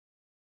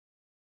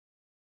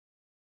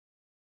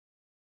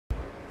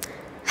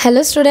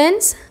Hello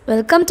students,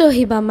 welcome to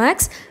Hiba Max.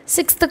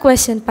 Sixth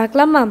question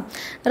பார்க்கலாமா?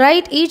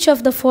 Write each of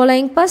the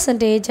following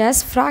percentage as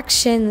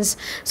fractions.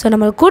 So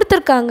நம்மளுக்கு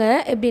கொடுத்திருக்காங்க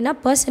எப்படின்னா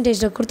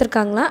percentageல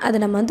கொடுத்திருக்காங்களா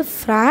அதை நம்ம வந்து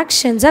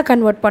fractionsஆ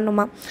கன்வர்ட்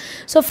பண்ணுமா.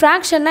 So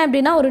fractionனா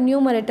எப்படின்னா ஒரு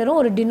நியூமரேட்டரும்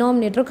ஒரு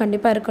டினாமினேட்டரும்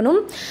கண்டிப்பாக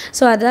இருக்கணும்.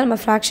 ஸோ அதுதான் நம்ம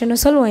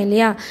ஃப்ராக்ஷன்னு சொல்லுவோம்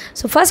இல்லையா.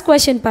 ஸோ ஃபர்ஸ்ட்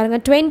கொஸ்டின்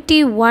பாருங்கள்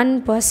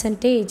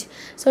 21%.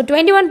 ஸோ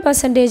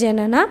 21%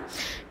 என்னென்னா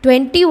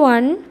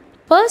 21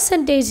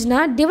 percentage-na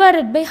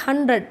divided by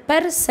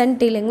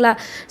 100% இல்லைங்களா.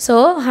 ஸோ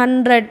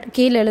 100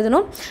 கீழே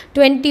எழுதணும்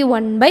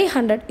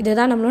 21/100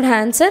 இதுதான் நம்மளோட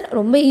ஆன்சர்.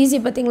 ரொம்ப ஈஸி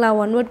பார்த்தீங்களா,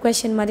 ஒன் வேர்ட்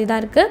கொஷின் மாதிரி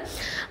தான் இருக்குது.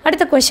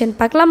 அடுத்த கொஷின்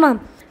பார்க்கலாமா?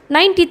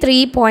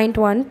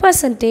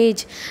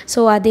 93.1%. ஸோ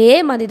அதே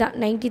மாதிரி தான்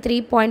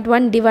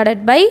 93.1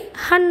 டிவைடட் பை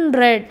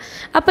 100.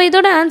 அப்போ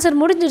இதோட ஆன்சர்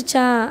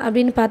முடிஞ்சிருச்சா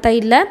அப்படின்னு பார்த்தா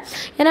இல்லை,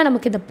 ஏன்னா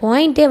நமக்கு இந்த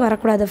பாயிண்ட்டே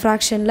வரக்கூடாது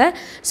ஃப்ராக்ஷனில்.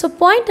 ஸோ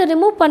பாயிண்ட்டை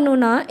ரிமூவ்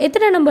பண்ணணுன்னா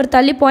எத்தனை நம்பர்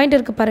தள்ளி பாயிண்ட்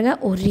இருக்குது பாருங்கள்,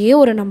 ஒரே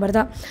ஒரு நம்பர்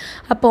தான்.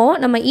 அப்போது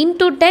நம்ம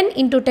இன்ட்டு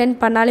 10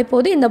 பண்ணாலே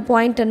போதும், இந்த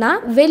பாயிண்ட்டுனா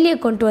வெளியே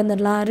கொண்டு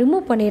வந்துடலாம்,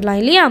 ரிமூவ் பண்ணிடலாம்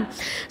இல்லையா.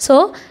 ஸோ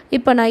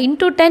இப்போ நான்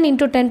இன்ட்டு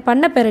 10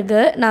 பண்ண பிறகு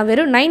நான்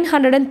வெறும்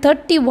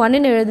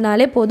 931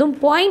 எழுதினாலே போதும்,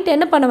 பாயிண்ட்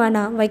என்ன பண்ண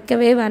வேணாம்,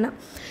 வைக்கவே வேணாம்.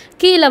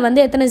 கீழே வந்து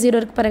எத்தனை ஜீரோ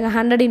இருக்குது பாருங்கள்,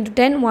 100 ×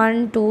 10 1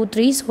 2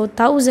 3 ஸோ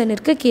 1000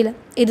 இருக்குது கீழே.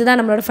 இதுதான்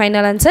நம்மளோட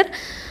ஃபைனல் ஆன்சர்.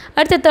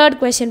 அடுத்த தேர்ட்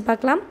கொஸ்டின்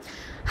பார்க்கலாம்.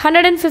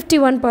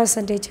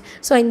 151%.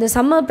 ஸோ இந்த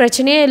சம்ம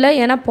பிரச்சனையே இல்லை,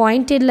 ஏன்னா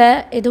பாயிண்ட் இல்லை,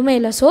 எதுவுமே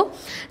இல்லை. ஸோ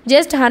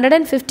ஜஸ்ட்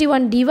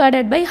 151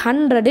 டிவைடட் பை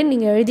 100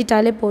 நீங்கள்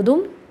எழுதிட்டாலே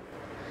போதும்.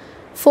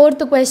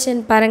 ஃபோர்த்து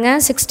கொஸ்டின்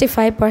பாருங்கள்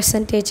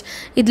 65%.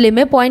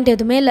 இதுலேயுமே பாயிண்ட்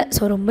எதுவுமே இல்லை,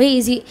 ஸோ ரொம்ப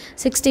ஈஸி.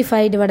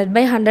 65 டிவைடட்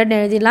பை 100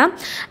 எழுதிடலாம்.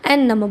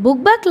 அண்ட் நம்ம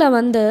புக் பேக்கில்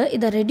வந்து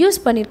இதை ரெடியூஸ்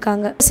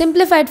பண்ணியிருக்காங்க,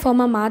 சிம்பிளிஃபைட்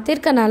ஃபார்மாக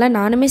மாற்றிருக்கனால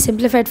நானுமே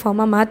சிம்பிளிஃபைட்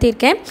ஃபார்மாக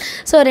மாற்றிருக்கேன்.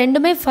 ஸோ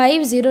ரெண்டுமே 5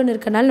 0ன்னு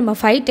இருக்கனால நம்ம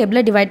 5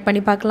 டேபிளில் டிவைட்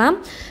பண்ணி பார்க்கலாம்.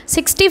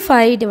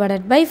 65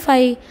 divided by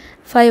 5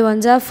 5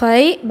 1s are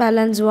 5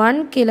 balance 1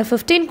 கீழே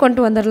 15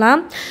 கொண்டு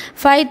வந்துடலாம்.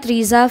 5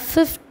 3s are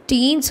 15.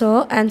 So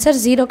answer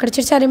 0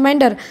 கிடச்சிருச்சா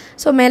reminder.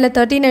 So மேலே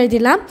 13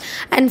 எழுதிடலாம்.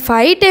 அண்ட்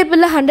 5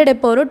 டேபிளில் 100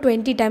 எப்போ வரும்,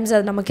 20 டைம்ஸ்,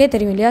 அது நமக்கே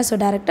தெரியும் இல்லையா. ஸோ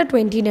டேரெக்டாக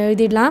 20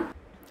 எழுதிடலாம்.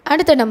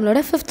 அடுத்து நம்மளோட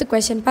ஃபிஃப்த்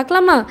கொஸ்டின்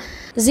பார்க்கலாமா?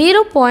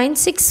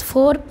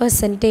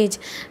 0.64%.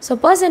 ஸோ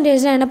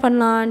பர்சன்டேஜ்னால் என்ன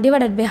பண்ணலாம்,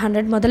 டிவைடட் பை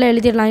 100 முதல்ல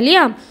எழுதிடலாம்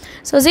இல்லையா.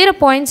 ஸோ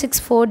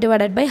 0.64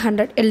 டிவைடட் பை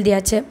 100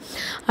 எழுதியாச்சு.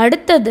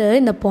 அடுத்தது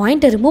இந்த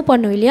பாயிண்ட்டை ரிமூவ்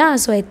பண்ணும் இல்லையா.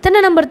 ஸோ எத்தனை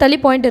நம்பர் தள்ளி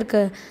பாயிண்ட்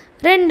இருக்குது,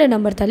 2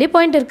 நம்பர் தள்ளி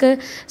பாயிண்ட் இருக்குது.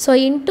 ஸோ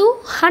இன்ட்டு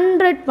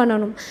 100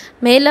 பண்ணணும்,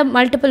 மேலே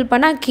மல்டிபிள்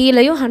பண்ணால்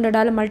கீழேயும்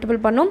 100ஆல் மல்டிபிள்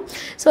பண்ணும்.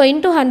 ஸோ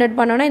இன்ட்டு 100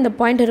 பண்ணோன்னா இந்த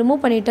பாயிண்ட்டை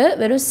ரிமூவ் பண்ணிவிட்டு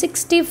வெறும்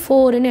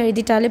 64ன்னு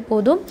எழுதிட்டாலே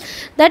போதும்.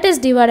 தட்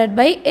இஸ் டிவைடட்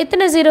பை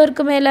எத்தனை ஜீரோ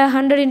இருக்குது மேலே,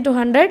 100 ×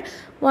 100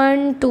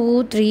 1 2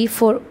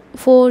 3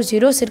 4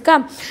 zeros இருக்கா.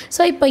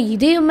 ஸோ இப்போ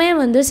இதையுமே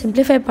வந்து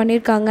சிம்பிளிஃபை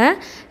பண்ணியிருக்காங்க.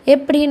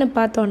 எப்படின்னு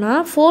பார்த்தோன்னா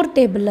 4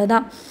 டேபிளில்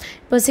தான்.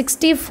 இப்போ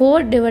 64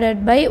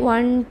 டிவைடட் பை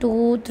 1 2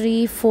 3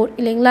 4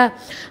 இல்லைங்களா.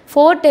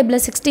 4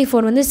 டேபிளில்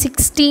 64 வந்து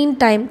 16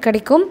 டைம்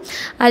கிடைக்கும்.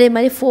 அதே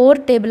மாதிரி 4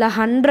 டேபிளில்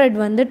 100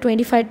 வந்து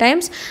 25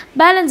 டைம்ஸ்.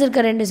 பேலன்ஸ் இருக்க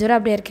 2 0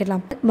 அப்படியே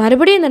இருக்கலாம்.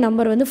 மறுபடியும் இந்த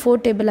நம்பர் வந்து 4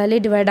 டேபிளாலே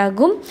டிவைட்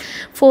ஆகும்.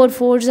 4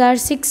 4s are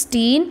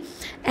 16.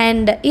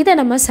 அண்ட் இதை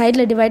நம்ம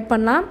சைடில் டிவைட்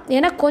பண்ணலாம்,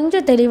 ஏன்னா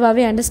கொஞ்சம்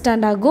தெளிவாகவே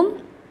அண்டர்ஸ்டாண்ட் ஆகும்.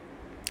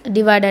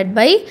 Divided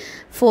by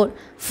 4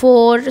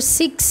 4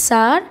 6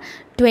 are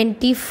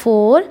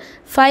 24.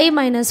 5 -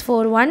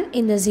 4 1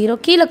 இந்த 0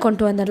 கீழே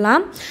கொண்டு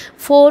வந்துடலாம்.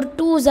 4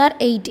 2s are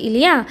 8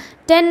 இல்லையா.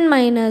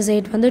 10 -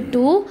 8 வந்து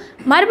 2.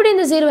 மறுபடியும்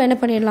இந்த 0 என்ன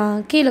பண்ணிடலாம்,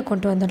 கீழே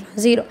கொண்டு வந்துடலாம்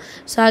 0.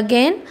 So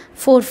again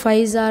 4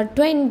 5s are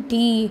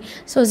 20.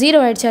 So 0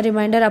 ஆகிடுச்சா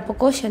ரிமைண்டர். அப்போ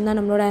கொஷன் தான்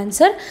நம்மளோட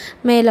ஆன்சர்.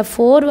 மேலே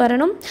 4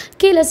 வரணும்,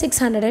 கீழே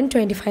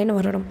 625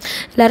 வரணும்.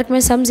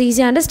 எல்லாருக்குமே சம்ஸ்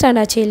ஈஸியாக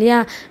அண்டர்ஸ்டாண்ட் ஆச்சு இல்லையா.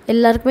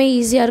 எல்லாருக்குமே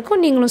ஈஸியாக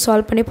இருக்கும், நீங்களும்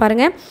சால்வ் பண்ணி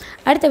பாருங்கள்.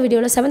 அடுத்த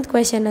வீடியோவில் 7th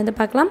கொஸ்டின் வந்து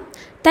பார்க்கலாம்.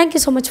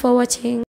 தேங்க்யூ ஸோ மச் ஃபார் வாட்சிங்.